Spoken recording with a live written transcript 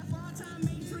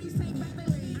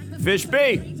Fish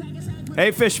B.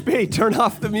 Hey, Fish B, turn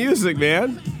off the music,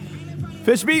 man.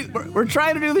 Fish B, we're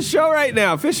trying to do the show right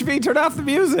now. Fish B, turn off the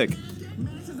music.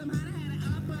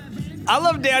 I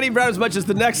love Danny Brown as much as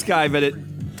the next guy, but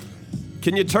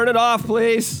can you turn it off,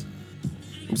 please?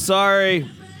 I'm sorry.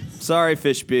 Sorry,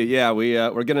 Fish B. Yeah,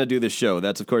 we're going to do this show.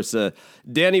 That's, of course,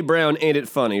 Danny Brown, Ain't It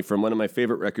Funny, from one of my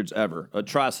favorite records ever,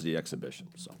 Atrocity Exhibition.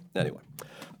 So, anyway.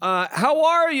 How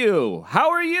are you? How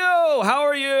are you? How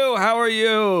are you? How are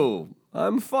you?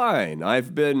 I'm fine.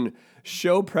 I've been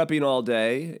show prepping all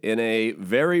day in a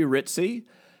very ritzy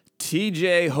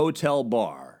TJ hotel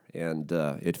bar, and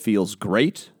it feels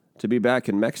great to be back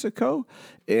in Mexico,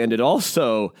 and it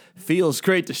also feels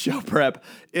great to show prep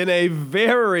in a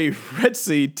very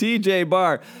ritzy TJ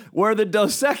bar where the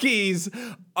Dos Equis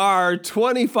are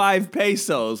 25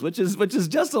 pesos, which is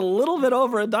just a little bit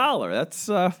over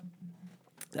 $1.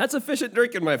 That's efficient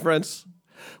drinking, my friends.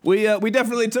 We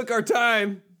definitely took our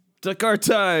time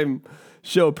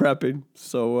show prepping.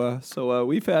 So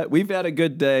we've had a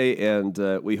good day, and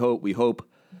we hope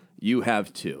you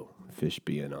have too. Fish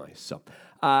B and I. So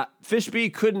Fish B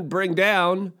couldn't bring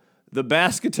down the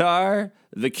bass guitar,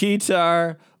 the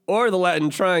keytar, or the Latin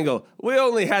triangle. We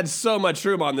only had so much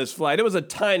room on this flight. It was a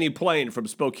tiny plane from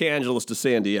Spokanelos to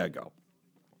San Diego.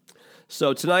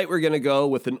 So tonight we're going to go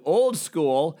with an old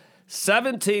school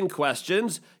 17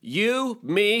 questions. You,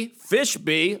 me, Fish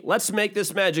B. Let's make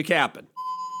this magic happen.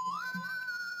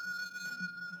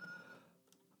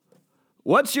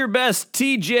 What's your best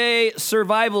TJ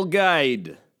survival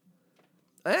guide?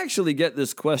 I actually get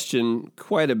this question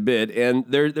quite a bit, and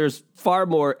there's far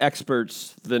more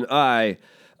experts than I,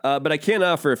 but I can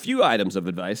offer a few items of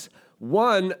advice.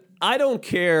 One, I don't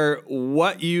care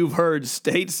what you've heard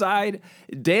stateside,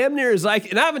 damn near as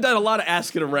and I haven't done a lot of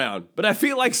asking around, but I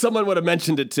feel like someone would have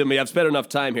mentioned it to me. I've spent enough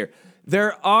time here.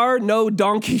 There are no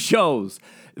donkey shows.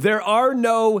 There are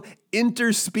no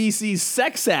interspecies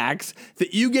sex acts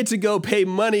that you get to go pay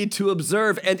money to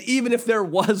observe, and even if there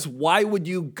was, why would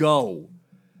you go?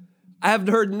 I haven't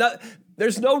heard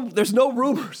there's no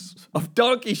rumors of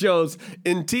donkey shows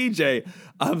in TJ.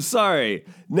 I'm sorry.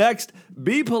 Next,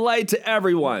 be polite to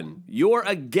everyone. You're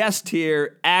a guest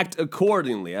here. Act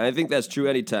accordingly. I think that's true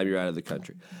anytime you're out of the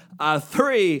country.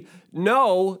 3,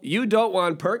 no, you don't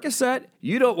want Percocet.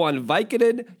 You don't want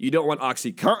Vicodin. You don't want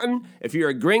OxyContin. If you're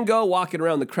a gringo walking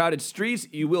around the crowded streets,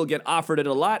 you will get offered it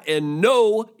a lot. And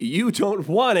no, you don't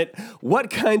want it. What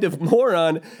kind of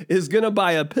moron is going to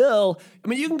buy a pill? I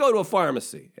mean, you can go to a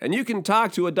pharmacy and you can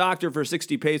talk to a doctor for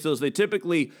 60 pesos. They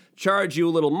typically charge you a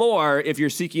little more if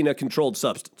you're seeking a controlled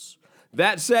substance.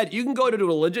 That said, you can go to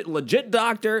a legit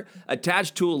doctor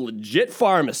attached to a legit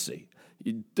pharmacy.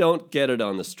 You don't get it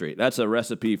on the street. That's a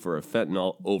recipe for a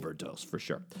fentanyl overdose, for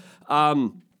sure.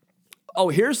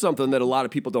 Here's something that a lot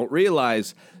of people don't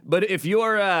realize. But if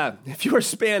you're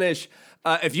Spanish,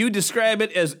 if you describe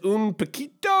it as un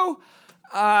poquito,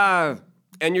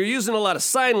 and you're using a lot of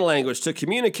sign language to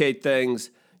communicate things,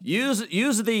 use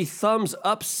the thumbs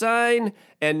up sign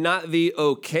and not the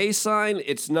okay sign.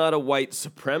 It's not a white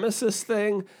supremacist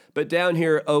thing. But down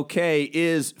here, okay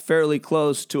is fairly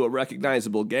close to a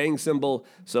recognizable gang symbol,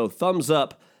 so thumbs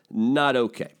up, not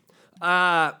okay.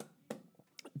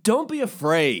 Don't be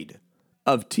afraid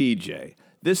of TJ.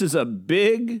 This is a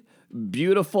big,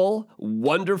 beautiful,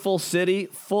 wonderful city,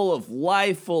 full of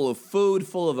life, full of food,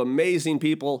 full of amazing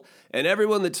people. And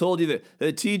everyone that told you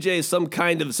that TJ is some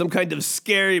kind of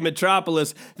scary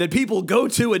metropolis that people go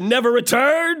to and never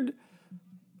return,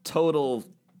 total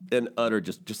and utter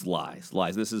just lies.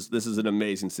 This is an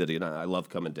amazing city, and I love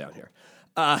coming down here.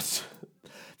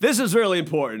 This is really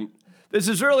important.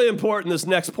 This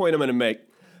next point I'm going to make.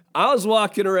 I was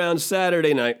walking around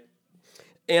Saturday night,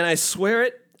 and I swear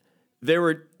it,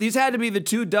 these had to be the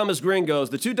two dumbest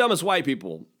gringos, the two dumbest white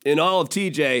people in all of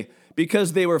TJ,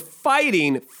 because they were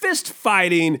fist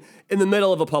fighting in the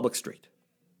middle of a public street.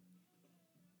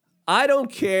 I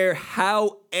don't care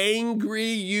how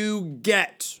angry you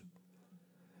get.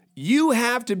 You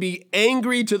have to be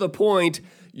angry to the point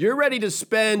you're ready to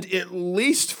spend at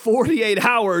least 48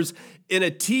 hours in a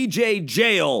TJ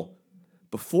jail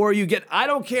before you get... I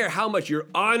don't care how much your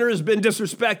honor has been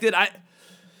disrespected.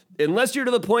 Unless you're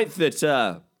to the point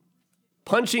that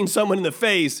punching someone in the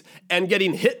face and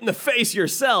getting hit in the face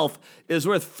yourself is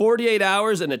worth 48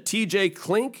 hours in a TJ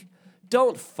clink,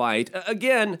 don't fight.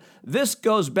 Again, this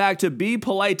goes back to be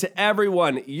polite to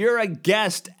everyone. You're a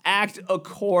guest. Act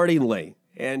accordingly.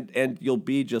 And you'll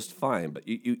be just fine, but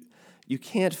you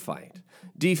can't fight.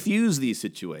 Defuse these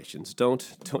situations. Don't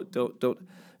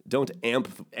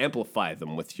amplify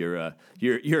them with your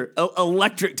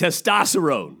electric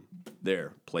testosterone.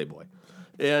 there, Playboy.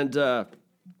 And I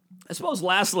suppose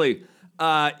lastly,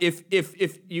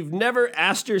 if you've never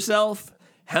asked yourself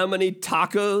how many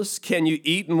tacos can you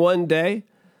eat in one day,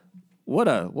 what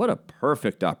a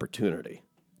perfect opportunity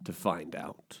to find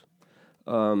out.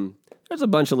 There's a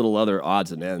bunch of little other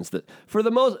odds and ends that, for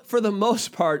the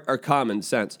most part, are common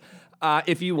sense.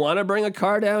 If you want to bring a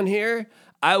car down here,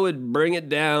 I would bring it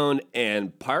down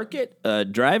and park it.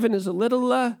 Driving is a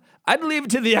little. I'd leave it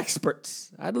to the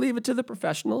experts. I'd leave it to the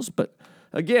professionals. But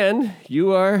again,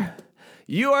 you are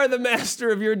the master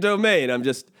of your domain. I'm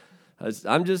just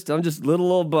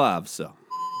little old Bob. So,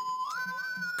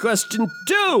 question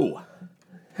 2: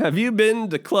 have you been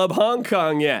to Club Hong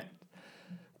Kong yet?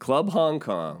 Club Hong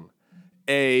Kong,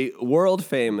 a world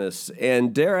famous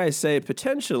and, dare I say,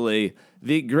 potentially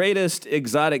the greatest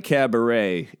exotic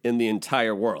cabaret in the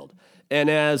entire world. And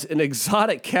as an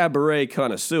exotic cabaret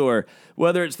connoisseur,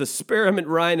 whether it's the Spearmint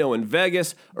Rhino in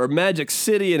Vegas or Magic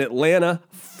City in Atlanta,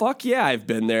 fuck yeah, I've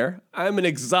been there. I'm an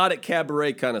exotic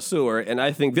cabaret connoisseur, and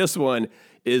I think this one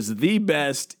is the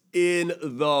best in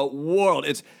the world.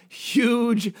 It's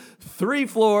huge, 3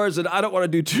 floors, and I don't want to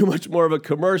do too much more of a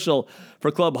commercial for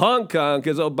Club Hong Kong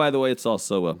because, oh, by the way, it's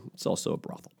also a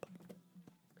brothel,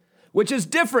 which is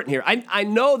different here. I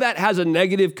know that has a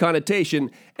negative connotation,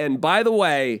 and by the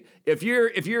way, if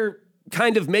you're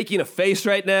kind of making a face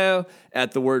right now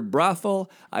at the word brothel,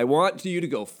 I want you to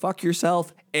go fuck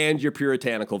yourself and your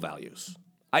puritanical values.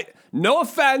 No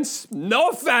offense,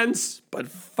 but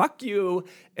fuck you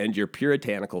and your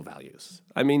puritanical values.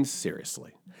 I mean,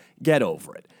 seriously, get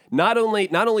over it. Not only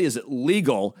is it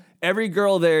legal, every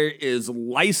girl there is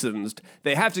licensed.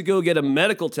 They have to go get a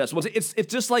medical test. It's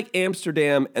just like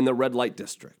Amsterdam and the red light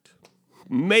district.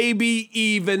 Maybe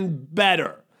even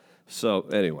better. So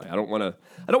anyway, I don't want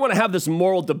to have this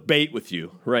moral debate with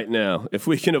you right now if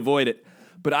we can avoid it.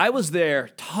 But I was there.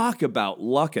 Talk about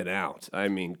lucking out. I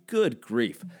mean, good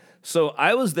grief. So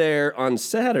I was there on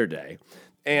Saturday,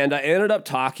 and I ended up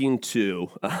talking to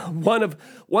one of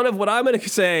what I'm going to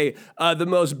say the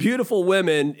most beautiful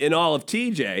women in all of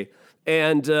TJ.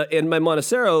 And in my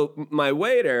Montecero, my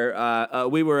waiter,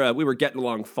 we were getting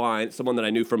along fine. Someone that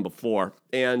I knew from before,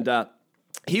 and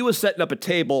he was setting up a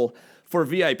table for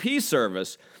VIP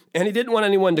service, and he didn't want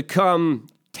anyone to come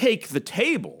take the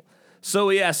table. So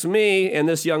he asked me and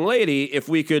this young lady if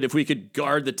we could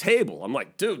guard the table. I'm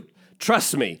like, dude,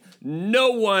 trust me,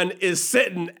 no one is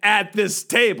sitting at this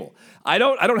table. I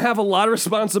don't have a lot of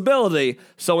responsibility,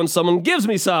 so when someone gives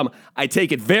me some, I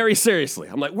take it very seriously.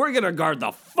 I'm like, we're gonna guard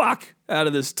the fuck out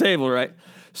of this table, right?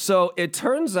 So it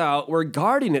turns out we're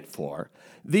guarding it for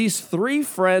these 3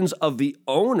 friends of the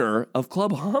owner of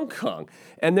Club Hong Kong.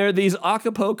 And they're these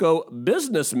Acapulco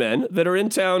businessmen that are in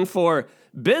town for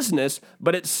business,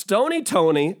 but it's Stony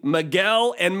Tony,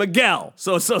 Miguel, and Miguel.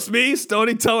 So it's me,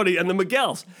 Stony Tony, and the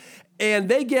Miguels. And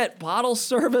they get bottle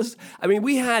service. I mean,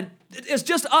 it's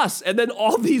just us and then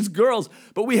all these girls,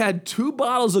 but we had 2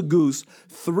 bottles of Goose,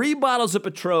 3 bottles of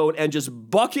Patron, and just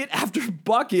bucket after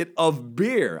bucket of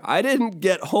beer. I didn't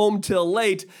get home till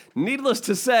late. Needless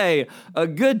to say, a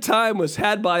good time was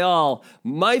had by all.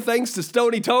 My thanks to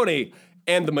Stony Tony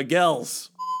and the Miguels.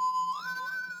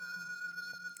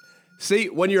 See,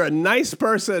 when you're a nice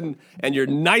person and you're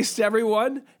nice to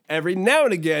everyone, every now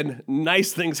and again,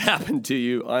 nice things happen to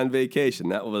you on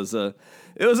vacation. It was a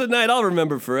night I'll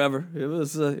remember forever. It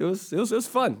was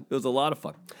fun. It was a lot of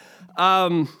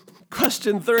fun.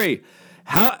 Question 3: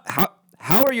 How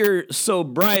are your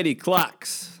sobriety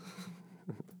clocks?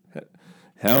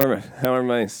 How are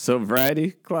my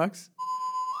sobriety clocks?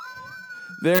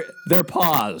 They're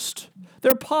paused.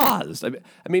 They're paused.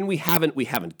 I mean, we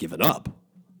haven't given up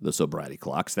the sobriety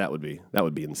clocks. That would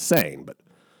be insane. But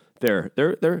they're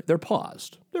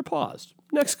paused. They're paused.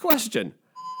 Next question.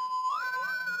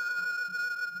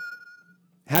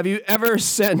 Have you ever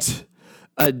sent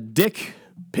a dick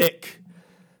pic?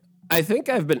 I think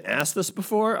I've been asked this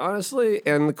before, honestly,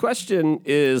 and the question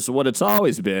is what it's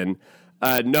always been.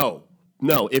 No.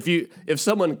 If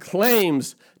someone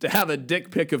claims to have a dick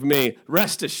pic of me,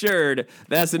 rest assured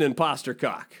that's an imposter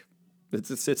cock.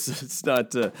 It's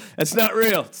not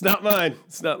real. It's not mine.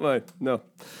 It's not mine. No,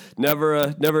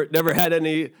 never had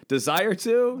any desire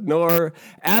to, nor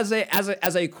as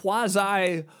a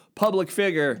quasi public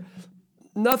figure.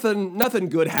 Nothing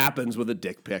good happens with a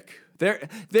dick pic. There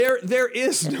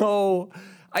is no.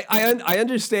 I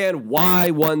understand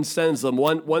why one sends them.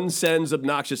 One sends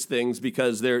obnoxious things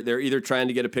because they're either trying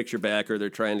to get a picture back or they're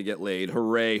trying to get laid.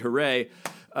 Hooray, hooray.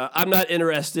 I'm not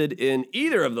interested in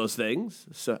either of those things.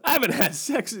 So I haven't had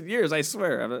sex in years, I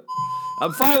swear.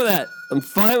 I'm fine with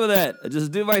that. I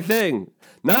just do my thing.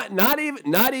 Not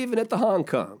even at the Hong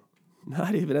Kong.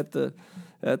 Not even at the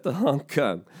Hong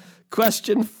Kong.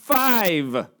 Question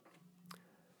 5.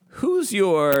 Who's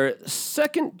your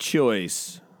second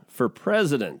choice for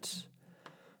president?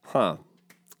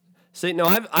 See, no,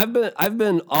 I've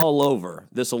been all over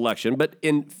this election, but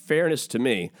in fairness to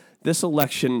me, this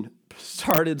election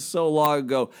started so long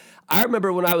ago. I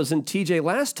remember when I was in TJ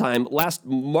last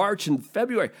March and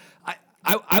February,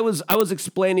 I was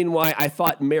explaining why I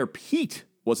thought Mayor Pete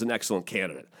was an excellent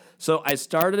candidate. So I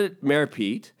started at Mayor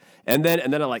Pete, and then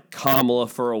I liked Kamala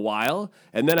for a while,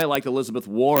 and then I liked Elizabeth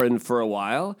Warren for a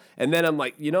while, and then I'm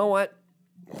like, you know what?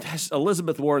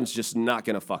 Elizabeth Warren's just not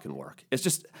going to fucking work. It's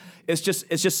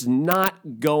just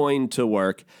not going to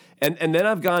work. And then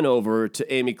I've gone over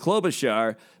to Amy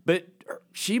Klobuchar, but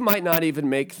she might not even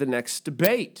make the next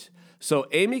debate. So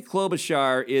Amy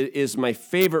Klobuchar is my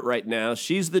favorite right now.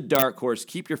 She's the dark horse.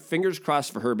 Keep your fingers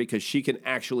crossed for her because she can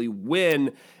actually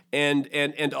win.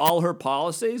 And all her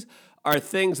policies are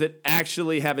things that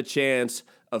actually have a chance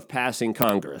of passing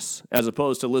Congress, as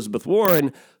opposed to Elizabeth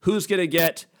Warren, who's going to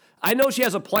get... I know she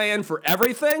has a plan for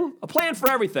everything.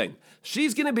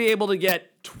 She's going to be able to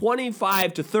get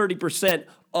 25 to 30%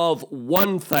 of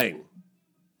one thing.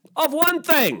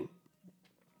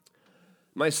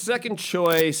 My second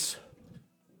choice,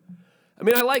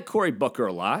 I like Cory Booker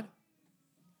a lot.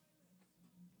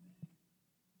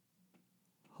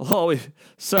 Oh,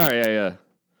 sorry,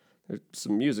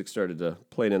 some music started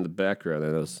playing in the background.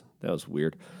 That was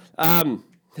weird. That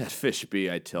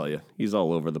Fishby, I tell you, he's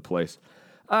all over the place.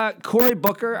 Cory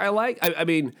Booker, I like.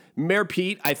 Mayor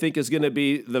Pete, I think, is going to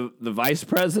be the vice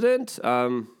president.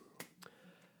 I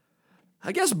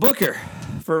guess Booker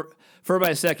for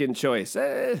my second choice.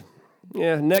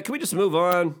 Nick, can we just move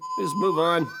on?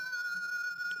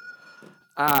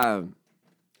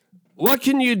 What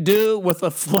can you do with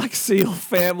a Flex Seal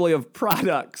family of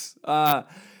products?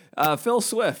 Phil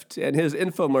Swift and his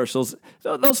infomercials,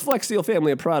 those Flex Seal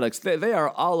family of products, they are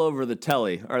all over the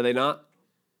telly, are they not?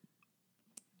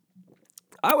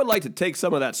 I would like to take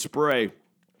some of that spray,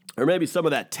 or maybe some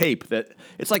of that tape that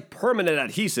it's like permanent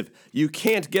adhesive. You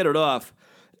can't get it off.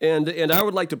 And I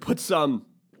would like to put some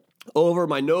over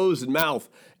my nose and mouth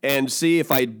and see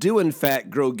if I do in fact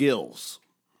grow gills.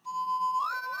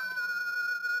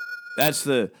 That's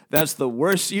the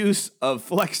worst use of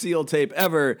Flex Seal tape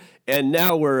ever, and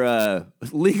now we're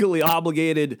legally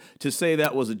obligated to say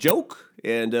that was a joke,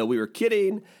 and we were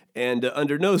kidding, and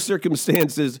under no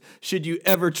circumstances should you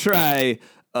ever try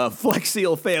a Flex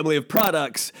Seal family of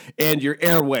products and your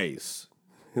airways.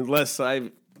 Unless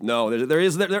there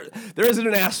isn't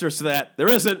an asterisk to that. There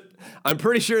isn't. I'm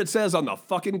pretty sure it says on the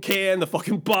fucking can, the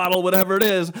fucking bottle, whatever it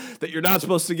is, that you're not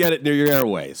supposed to get it near your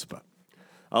airways. But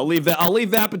I'll leave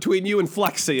that between you and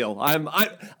Flex Seal.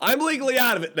 I'm legally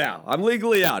out of it now. I'm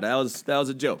legally out. That was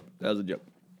a joke.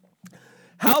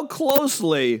 How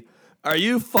closely are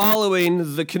you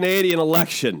following the Canadian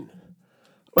election?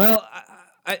 Well,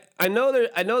 I know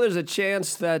there's a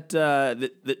chance that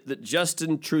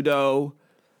Justin Trudeau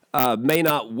may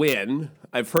not win.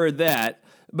 I've heard that.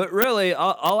 But really,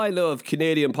 all I know of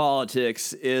Canadian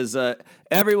politics is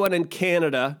everyone in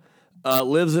Canada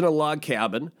lives in a log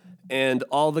cabin, and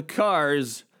all the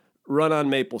cars run on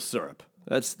maple syrup.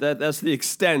 That's the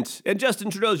extent. And Justin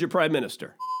Trudeau's your prime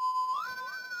minister.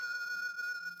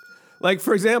 Like,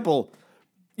 for example,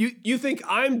 you think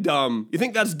I'm dumb. You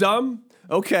think that's dumb?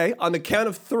 Okay, on the count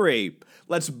of 3,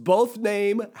 let's both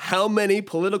name how many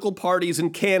political parties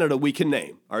in Canada we can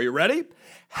name. Are you ready?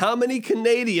 How many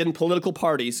Canadian political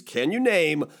parties can you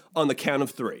name on the count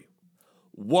of 3?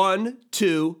 1,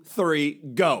 2, 3,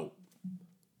 go.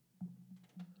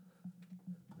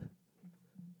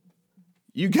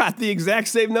 You got the exact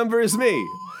same number as me.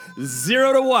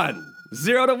 0 to 1.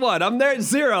 0 to 1. I'm there at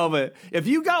 0, but if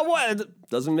you got 1, it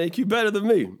doesn't make you better than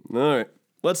me. All right.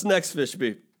 What's next,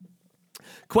 Fishby?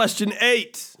 Question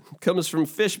 8 comes from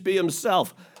Fishby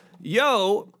himself.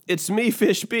 Yo, it's me,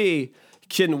 Fishby.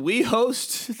 Can we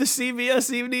host the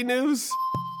CBS Evening News?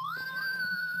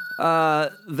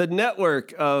 The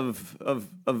network of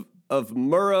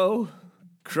Murrow,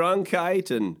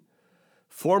 Cronkite, and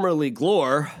formerly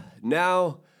Glore,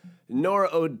 now Norah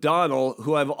O'Donnell,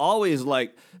 who I've always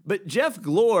liked. But Jeff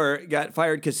Glore got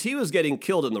fired because he was getting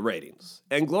killed in the ratings.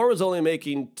 And Glore was only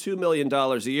making $2 million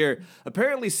a year.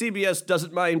 Apparently CBS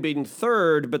doesn't mind being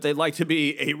third, but they'd like to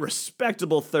be a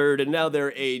respectable third, and now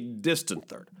they're a distant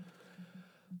third.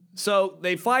 So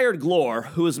they fired Glore,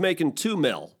 who was making $2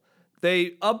 million.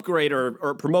 They upgrade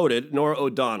or promoted Norah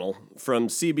O'Donnell from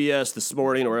CBS This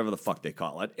Morning, or whatever the fuck they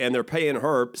call it, and they're paying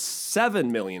her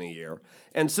 $7 million a year.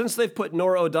 And since they've put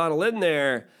Norah O'Donnell in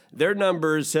there, their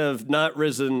numbers have not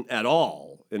risen at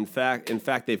all. In fact,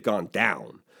 they've gone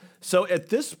down. So at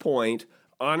this point,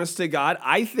 honest to God,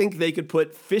 I think they could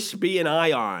put Fishby and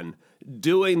I on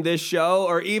doing this show,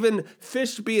 or even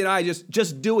Fishby and I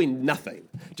just doing nothing.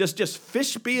 Just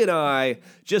Fishby and I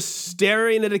just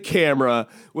staring at a camera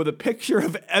with a picture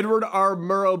of Edward R.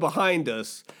 Murrow behind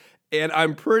us. And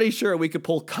I'm pretty sure we could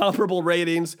pull comparable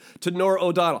ratings to Norah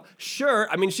O'Donnell. Sure,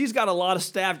 I mean, she's got a lot of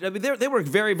staff. I mean, they work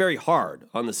very, very hard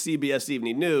on the CBS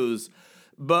Evening News,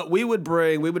 but we would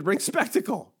bring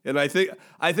spectacle. And I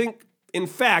think, in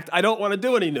fact, I don't want to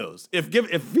do any news. If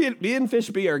me and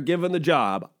Fishby are given the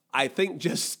job, I think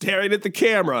just staring at the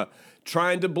camera,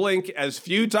 trying to blink as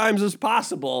few times as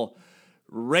possible,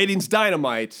 ratings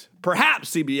dynamite,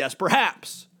 perhaps CBS,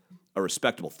 perhaps a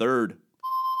respectable third.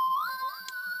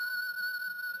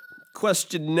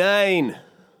 Question 9.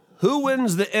 Who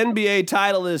wins the NBA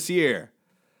title this year?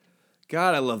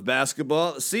 God, I love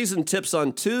basketball. Season tips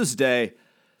on Tuesday.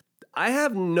 I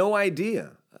have no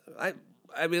idea.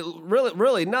 I mean,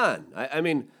 really none. I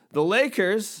mean, the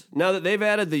Lakers, now that they've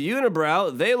added the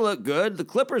unibrow, they look good. The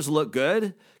Clippers look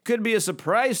good. Could be a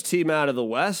surprise team out of the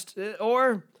West.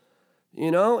 Or,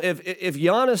 you know, if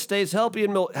Giannis stays healthy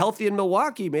in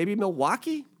Milwaukee, maybe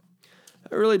Milwaukee?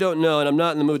 I really don't know, and I'm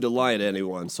not in the mood to lie to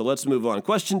anyone, so let's move on.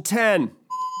 Question 10.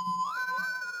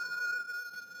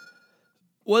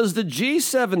 Was the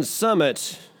G7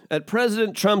 summit at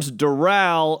President Trump's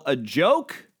Doral a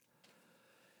joke?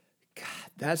 God,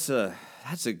 that's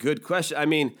a good question. I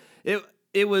mean,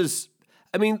 it was,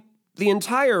 I mean, the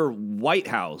entire White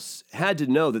House had to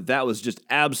know that was just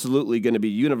absolutely going to be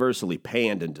universally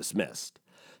panned and dismissed.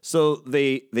 So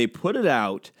they put it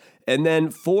out, and then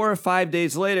 4 or 5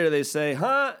 days later, they say,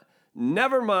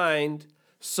 never mind.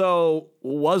 So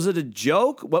was it a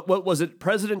joke? What was it?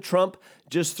 President Trump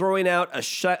just throwing out a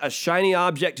shiny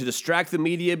object to distract the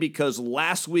media because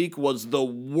last week was the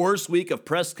worst week of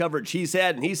press coverage he's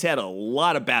had, and he's had a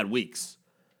lot of bad weeks.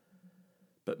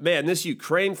 But man, this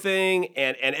Ukraine thing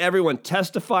and everyone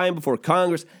testifying before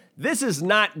Congress, this is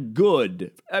not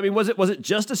good. I mean, was it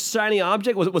just a shiny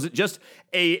object? Was it just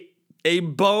a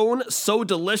bone so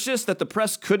delicious that the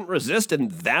press couldn't resist, and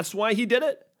that's why he did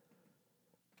it?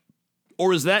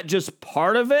 Or is that just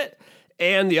part of it?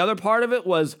 And the other part of it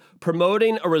was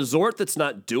promoting a resort that's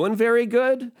not doing very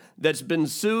good, that's been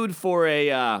sued for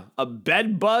a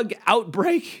bed bug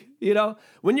outbreak. You know,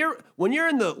 when you're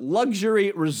in the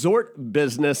luxury resort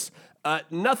business,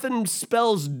 nothing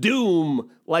spells doom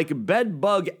like bed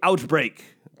bug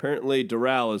outbreak. Apparently,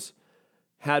 Doral has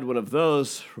had one of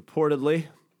those, reportedly.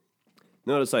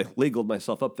 Notice I legaled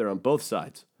myself up there on both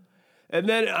sides. And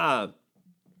then, I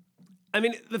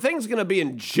mean, the thing's going to be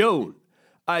in June.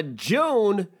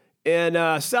 June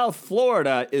in South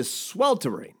Florida is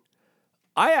sweltering.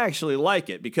 I actually like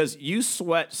it because you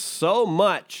sweat so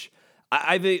much.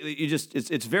 I think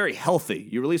it's very healthy.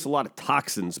 You release a lot of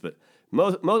toxins, but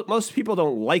most people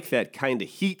don't like that kind of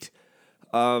heat.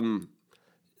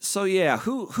 So yeah,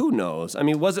 who knows? I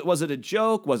mean, was it a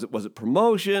joke? Was it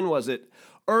promotion? Was it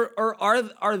or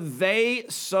are they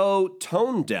so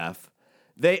tone deaf?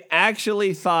 They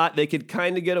actually thought they could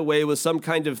kind of get away with some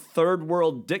kind of third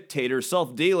world dictator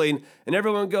self-dealing, and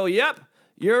everyone would go, "Yep,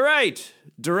 you're right.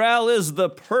 Doral is the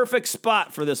perfect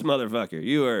spot for this motherfucker.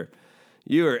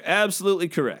 You are absolutely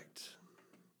correct."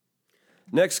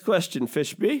 Next question,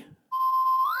 Fishby.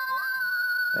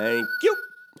 Thank you.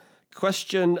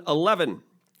 Question 11.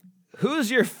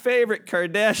 Who's your favorite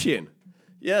Kardashian?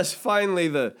 Yes, finally,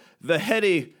 the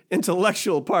heady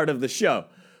intellectual part of the show.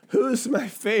 Who's my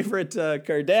favorite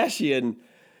Kardashian?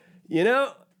 You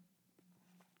know,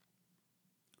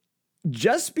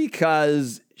 just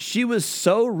because she was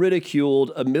so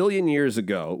ridiculed a million years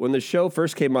ago when the show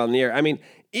first came on the air. I mean,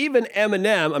 even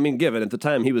Eminem, I mean, given at the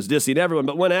time he was dissing everyone,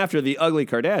 but went after the ugly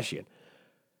Kardashian.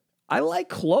 I like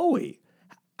Khloe.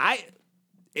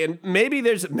 And maybe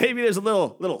there's a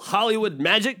little Hollywood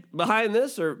magic behind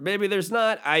this, or maybe there's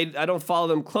not. I don't follow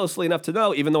them closely enough to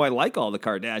know, even though I like all the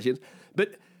Kardashians.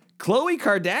 But Khloe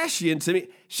Kardashian, to me,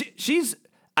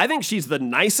 I think she's the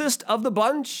nicest of the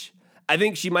bunch. I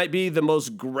think she might be the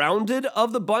most grounded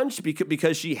of the bunch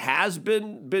because she has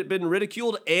been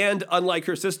ridiculed, and unlike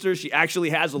her sister, she actually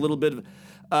has a little bit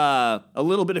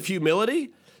of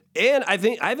humility. And I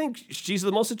think she's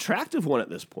the most attractive one at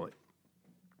this point.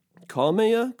 Call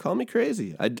me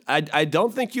crazy. I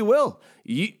don't think you will.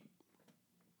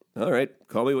 All right,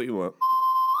 call me what you want.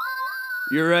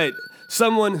 You're right.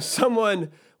 Someone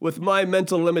with my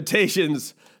mental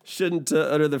limitations shouldn't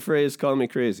utter the phrase "call me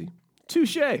crazy."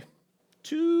 Touche.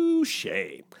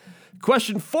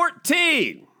 Question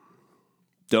 14.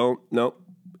 No,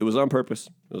 it was on purpose.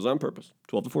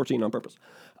 12 to 14 on purpose.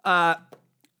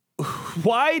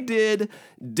 Why did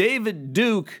David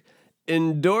Duke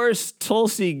endorse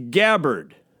Tulsi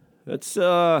Gabbard? That's,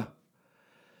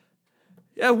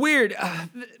 weird.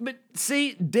 But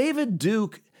see, David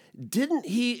Duke, didn't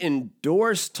he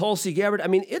endorse Tulsi Gabbard? I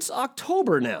mean, it's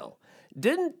October now.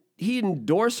 Didn't he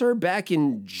endorse her back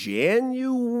in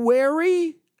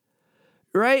January?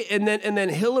 Right? And then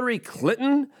Hillary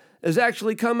Clinton has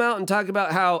actually come out and talked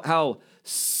about how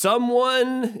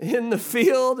someone in the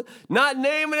field, not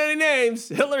naming any names.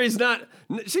 Hillary's not,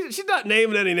 she's not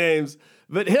naming any names,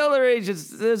 but Hillary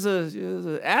just, there's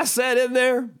an asset in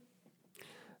there.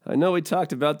 I know we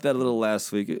talked about that a little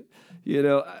last week. You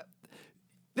know,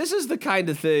 this is the kind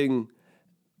of thing,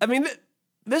 I mean,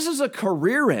 this is a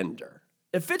career ender.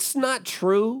 If it's not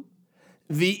true,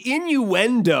 the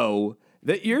innuendo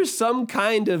that you're some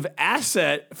kind of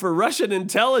asset for Russian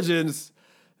intelligence,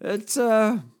 that's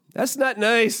not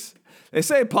nice. They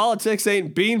say politics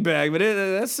ain't beanbag, but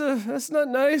that's not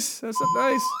nice. That's not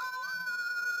nice.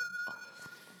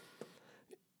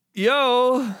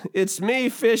 Yo, it's me,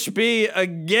 Fish B,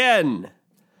 again.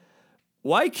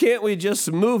 Why can't we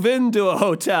just move into a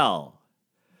hotel?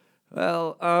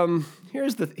 Well,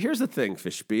 here's the thing,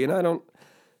 Fish B, and I don't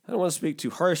want to speak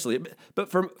too harshly, but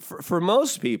for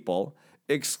most people,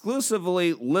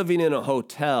 exclusively living in a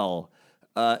hotel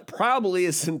probably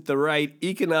isn't the right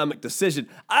economic decision.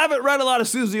 I haven't read a lot of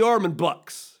Susie Orman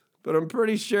books, but I'm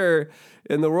pretty sure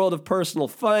in the world of personal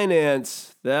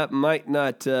finance, that might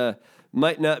not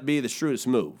be the shrewdest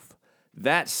move.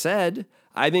 That said,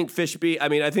 I think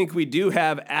I think we do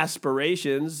have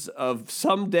aspirations of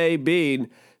someday being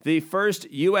the first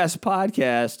U.S.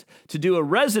 podcast to do a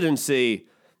residency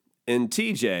in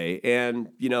TJ, and,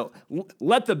 you know,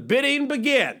 let the bidding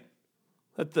begin.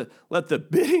 Let the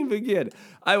bidding begin.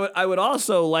 I would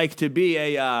also like to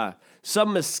be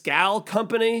some mezcal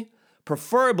company,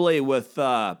 preferably with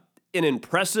an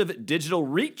impressive digital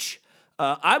reach.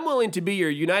 I'm willing to be your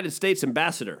United States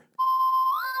ambassador.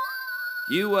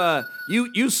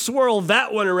 You swirl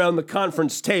that one around the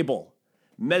conference table.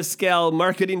 Mezcal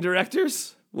marketing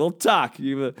directors, we'll talk.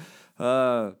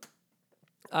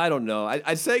 I don't know.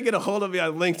 I'd say get a hold of me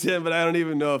on LinkedIn, but I don't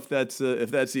even know if that's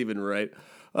even right.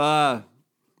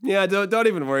 Yeah, don't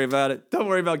even worry about it. Don't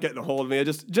worry about getting a hold of me.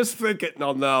 Just think it and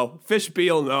I'll know. Fish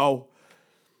B will know.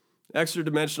 Extra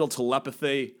dimensional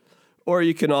telepathy. Or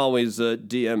you can always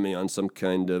DM me on some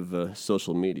kind of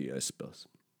social media, I suppose.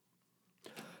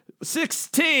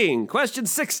 16. Question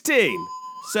 16.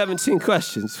 17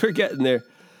 questions. We're getting there.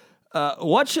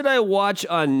 What should I watch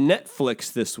on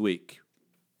Netflix this week?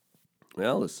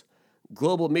 Well, as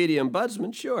global media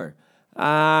ombudsman, sure.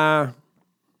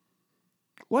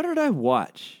 What did I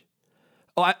watch?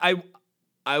 Oh,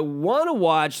 I want to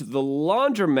watch The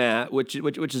Laundromat,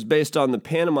 which is based on the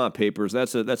Panama Papers.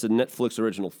 That's a Netflix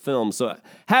original film. So I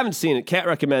haven't seen it, can't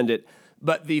recommend it.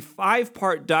 But the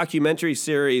 5-part documentary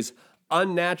series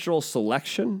Unnatural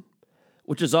Selection,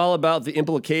 which is all about the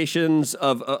implications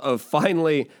of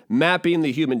finally mapping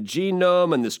the human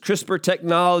genome and this CRISPR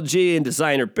technology and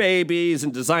designer babies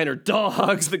and designer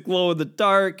dogs that glow in the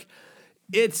dark.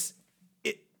 It's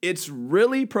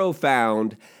really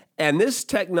profound, and this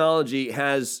technology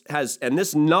has and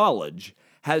this knowledge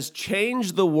has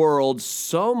changed the world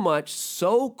so much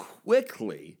so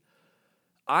quickly.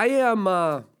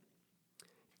 It's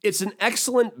an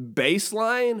excellent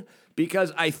baseline,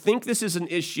 because I think this is an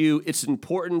issue it's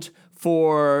important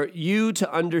for you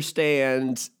to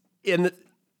understand the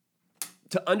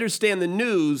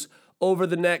news over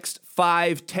the next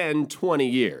 5, 10, 20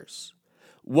 years.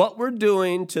 What we're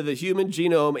doing to the human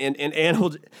genome and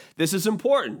animal, this is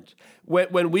important.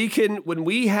 When we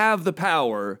have the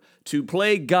power to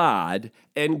play God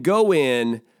and go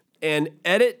in and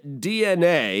edit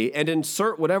DNA and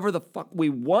insert whatever the fuck we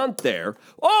want there.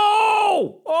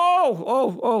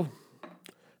 Oh!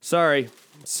 Sorry.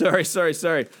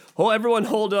 Oh, everyone,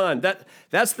 hold on.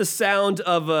 That's the sound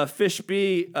of Fish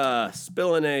B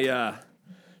spilling a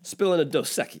Dos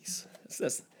Equis.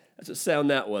 That's the sound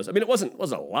that was. I mean, it wasn't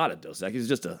a lot of Dos Equis,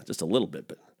 just a little bit.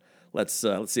 But let's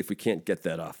see if we can't get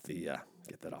that off the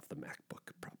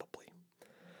MacBook. Probably.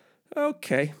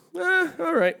 Okay.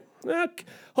 All right. Okay.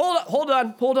 Hold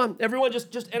on. Everyone,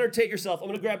 just entertain yourself. I'm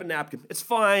gonna grab a napkin. It's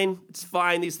fine.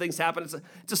 These things happen.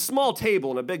 It's a small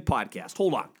table in a big podcast.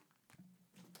 Hold on.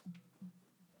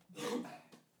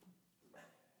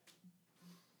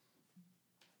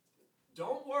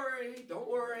 Don't worry.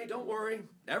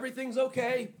 Everything's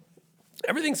okay.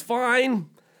 Everything's fine.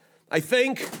 I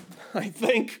think. No,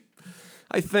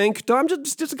 I'm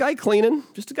just a guy cleaning.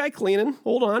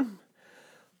 Hold on.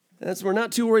 We're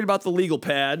not too worried about the legal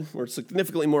pad. We're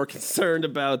significantly more concerned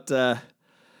about the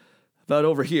about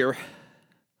over here.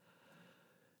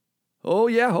 Oh,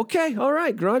 yeah, okay, all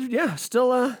right, Garage, yeah, still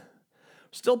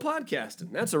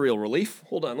podcasting. That's a real relief.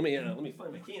 Hold on, let me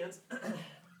find my cans.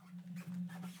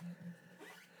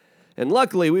 And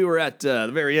luckily, we were at the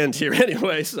very end here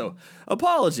anyway, so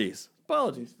apologies,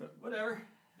 but whatever.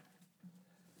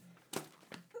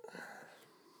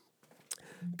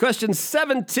 Question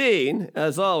 17,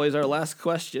 as always, our last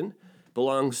question,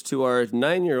 belongs to our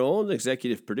 9-year-old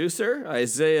executive producer,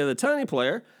 Isaiah the Tiny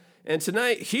Player. And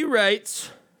tonight he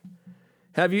writes,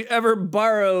 have you ever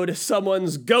borrowed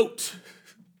someone's goat?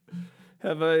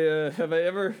 Have I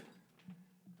ever,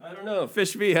 I don't know,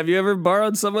 Fish B, have you ever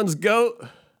borrowed someone's goat?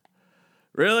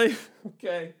 Really?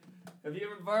 Okay. Have you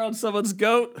ever borrowed someone's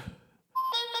goat?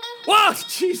 Whoa,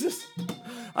 Jesus!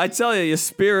 I tell you, you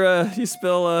spill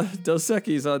Dos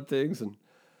Equis on things, and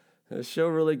the show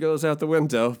really goes out the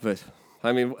window. But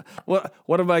I mean,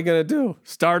 what am I gonna do?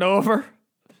 Start over?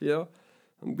 You know,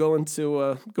 I'm going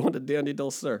to Dandy Del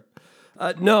Sur.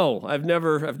 No, I've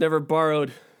never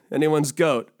borrowed anyone's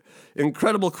goat.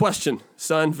 Incredible question,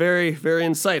 son. Very, very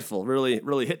insightful. Really,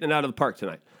 really hitting it out of the park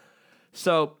tonight.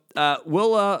 So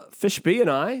Fish B and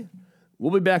I,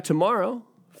 we'll be back tomorrow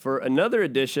for another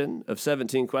edition of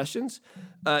 17 Questions.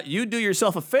 You do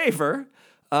yourself a favor.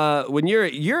 When you're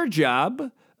at your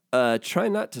job, try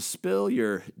not to spill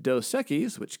your Dos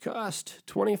Equis, which cost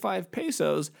 25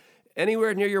 pesos,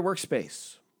 anywhere near your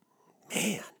workspace.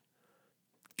 Man,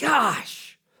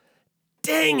 gosh,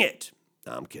 dang it.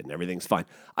 No, I'm kidding. Everything's fine.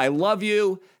 I love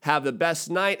you. Have the best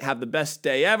night. Have the best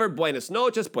day ever. Buenas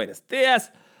noches. Buenos dias.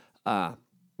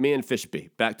 Me and Fish B.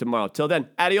 Back tomorrow. Till then,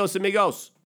 adios,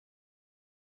 amigos.